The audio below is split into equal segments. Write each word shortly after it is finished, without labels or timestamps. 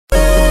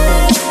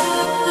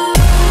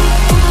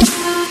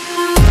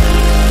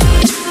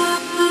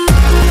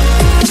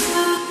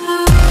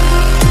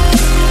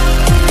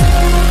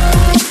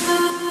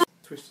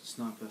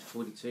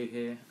pt18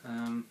 here.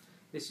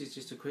 This is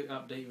just a quick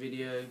update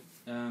video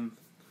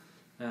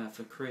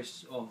for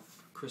Chris of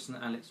Chris and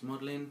Alex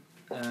Modelling.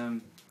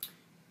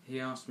 He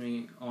asked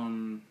me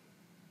when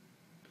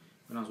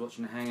I was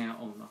watching the hangout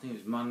on, I think it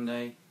was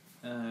Monday,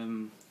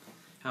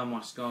 how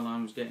my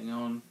skyline was getting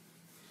on.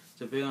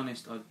 To be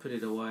honest, I'd put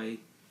it away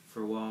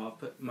for a while. I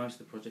put most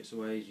of the projects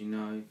away, as you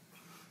know.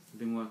 I've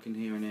been working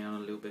here and there on a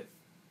little bit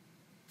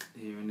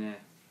here and there.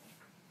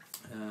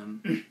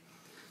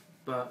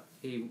 But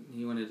he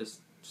wanted to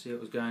see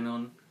what was going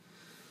on.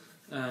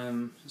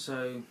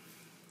 So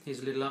here's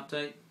a little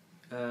update.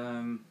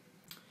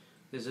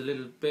 There's a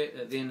little bit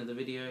at the end of the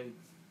video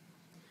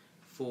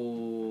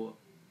for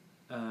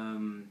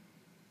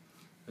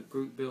a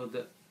group build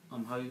that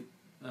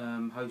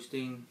I'm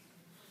hosting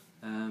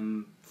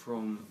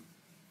from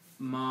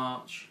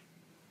March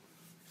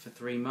for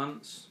 3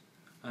 months.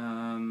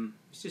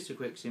 It's just a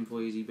quick, simple,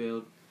 easy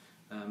build.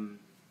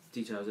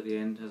 Details at the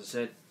end, as I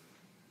said.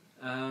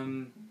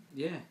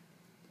 Yeah,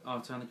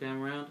 I'll turn the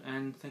camera around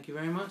and thank you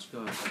very much,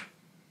 guys.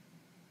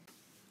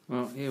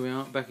 Well, here we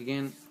are, back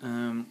again.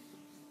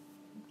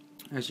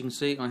 As you can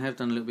see, I have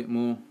done a little bit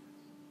more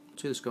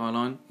to the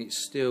skyline. It's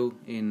still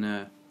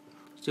in,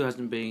 still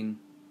hasn't been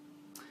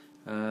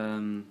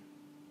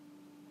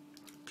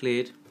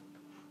cleared,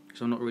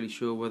 because I'm not really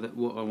sure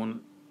what I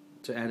want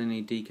to add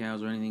any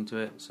decals or anything to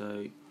it.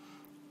 So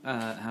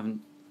I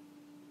haven't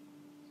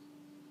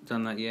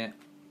done that yet.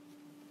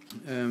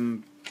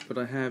 But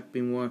I have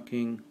been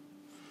working,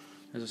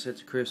 as I said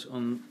to Chris,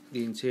 on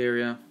the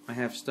interior. I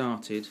have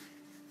started.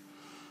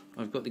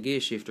 I've got the gear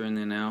shifter in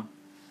there now,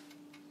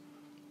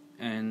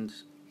 and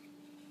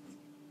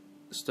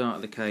the start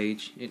of the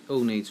cage. It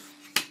all needs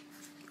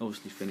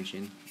obviously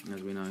finishing,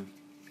 as we know,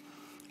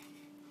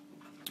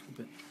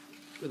 but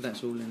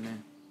that's all in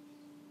there.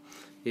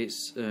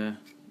 It's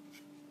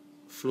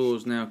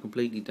floor's now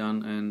completely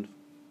done, and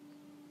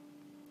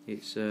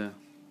it's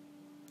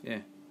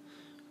yeah,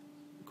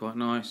 quite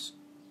nice.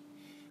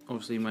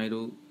 Obviously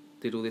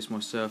did all this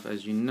myself,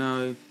 as you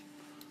know.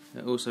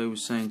 I also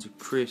was saying to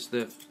Chris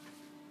that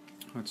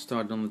I'd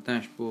started on the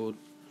dashboard,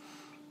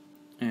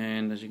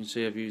 and as you can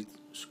see, I've used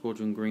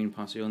Squadron Green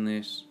putty on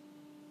this,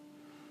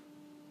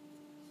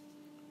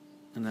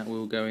 and that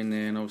will go in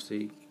there. And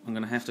obviously I'm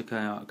going to have to cut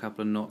out a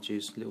couple of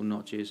notches, little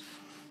notches,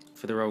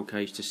 for the roll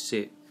cage to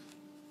sit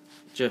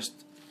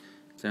just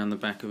down the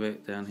back of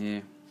it, down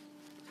here.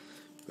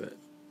 But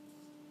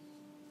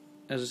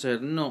as I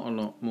said, not a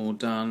lot more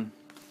done.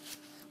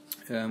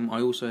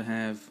 I also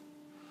have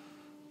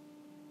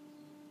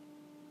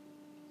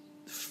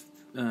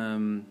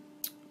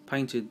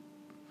painted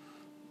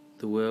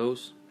the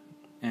wheels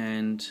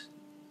and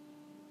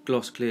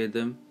gloss cleared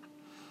them.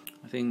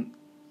 I think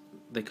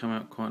they come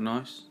out quite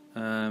nice.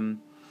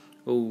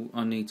 All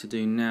I need to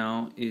do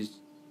now is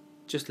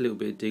just a little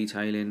bit of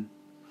detailing,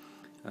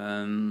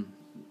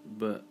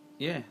 but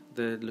yeah,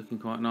 they're looking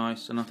quite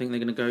nice, and I think they're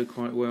going to go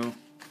quite well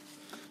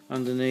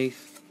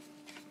underneath.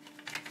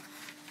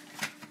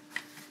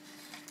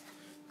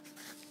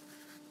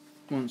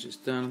 Once it's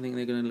done, I think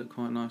they're going to look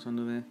quite nice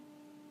under there.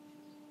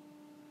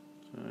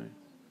 So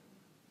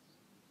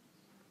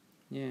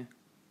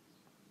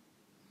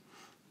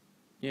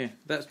yeah,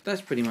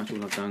 that's pretty much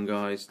all I've done,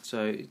 guys.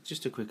 So it's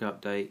just a quick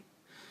update.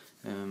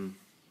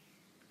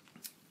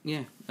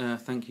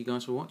 Thank you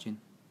guys for watching.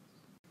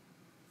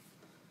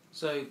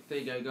 So there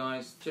you go,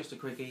 guys, just a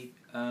quickie.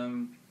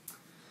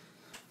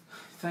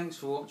 Thanks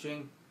for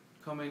watching.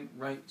 Comment,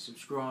 rate,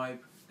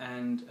 subscribe,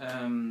 and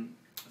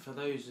for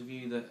those of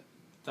you that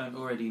don't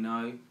already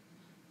know,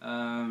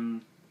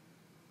 I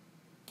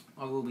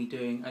will be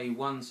doing a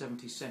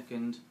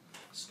 1/72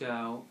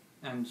 scale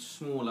and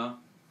smaller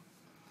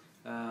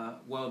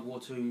World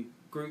War II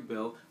group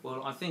build.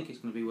 Well, I think it's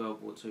going to be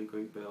World War II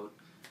group build.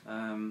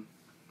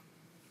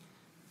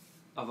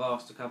 I've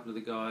asked a couple of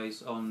the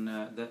guys on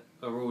that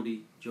are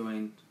already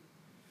joined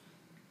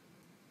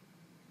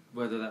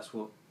whether that's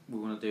what we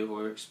want to do,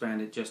 or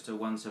expand it just to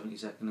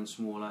 1/72 and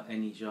smaller,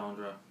 any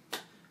genre.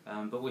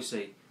 But we'll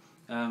see.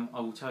 I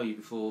will tell you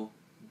before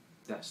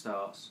that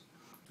starts.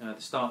 The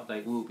start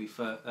date will be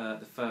for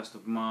the 1st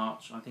of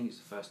March. I think it's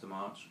the 1st of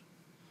March.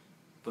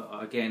 But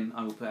again,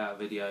 I will put out a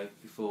video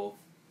before.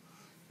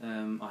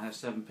 I have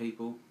 7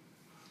 people,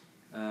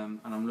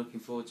 and I'm looking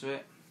forward to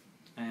it.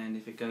 And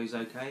if it goes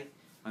okay,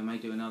 I may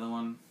do another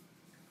one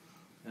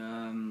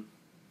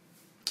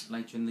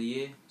later in the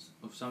year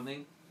of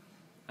something.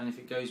 And if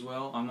it goes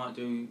well, I might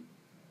do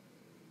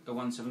a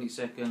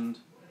 1/72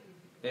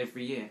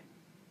 every year.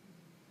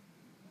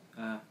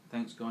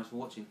 Thanks, guys, for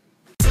watching.